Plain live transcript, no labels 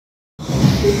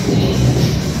Times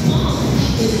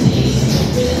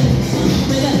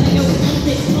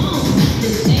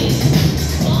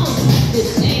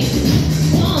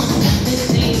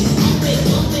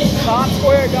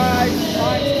Square, guys.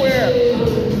 Times Square.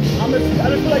 I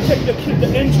just feel like taking the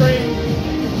N train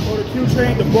or the Q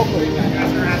train to Brooklyn.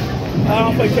 I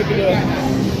don't feel like taking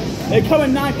they come at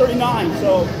 9:39,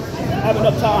 so I have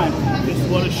enough time. Just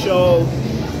want to show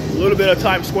a little bit of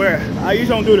Times Square. I usually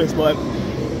don't do this, but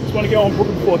just want to get on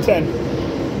Brooklyn before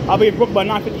 10. I'll be in Brooklyn by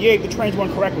 9:58. The trains run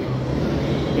correctly.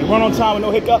 They run on time with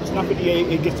no hiccups. 9:58,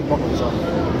 it gets to Brooklyn, so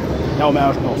that will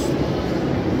matter most.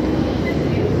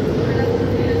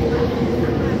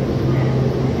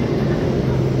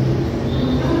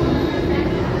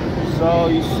 So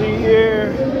you see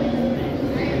here,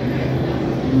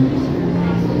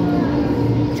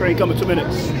 train coming 2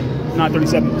 minutes,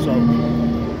 9:37. So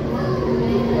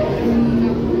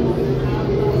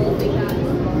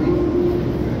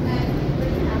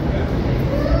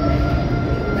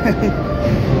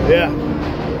yeah,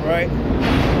 right.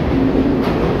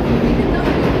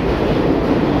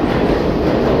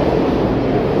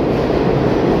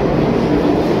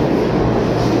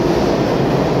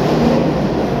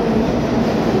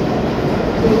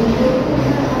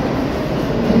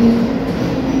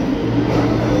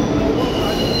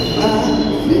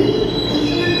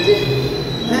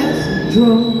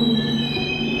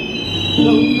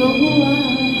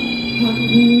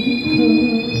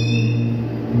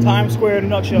 Times Square in a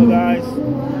nutshell, guys.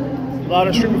 A lot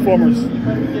of street performers.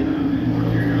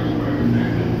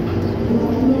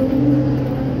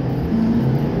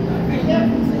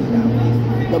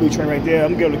 W train right there.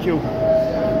 I'm gonna go to Q.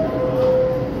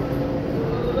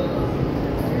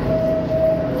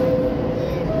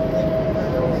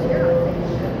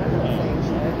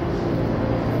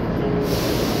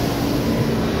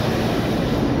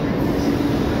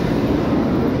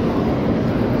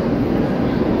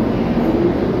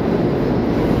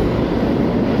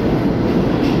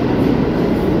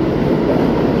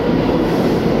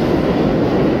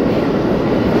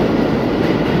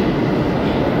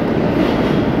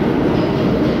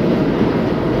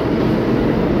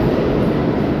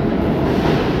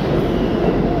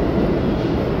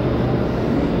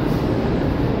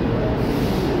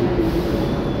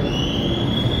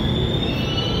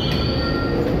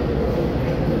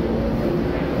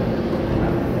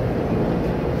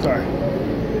 Sorry.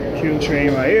 Q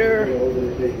train right here.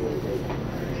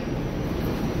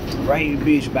 Right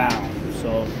Beach bound.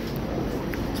 So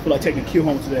I feel like taking Q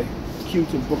home today. Q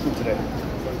to Brooklyn today.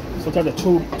 Sometimes the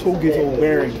two gets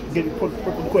overbearing. Get it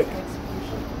quick.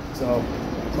 So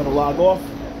I'm gonna log off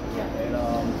and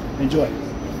enjoy.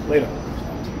 Later.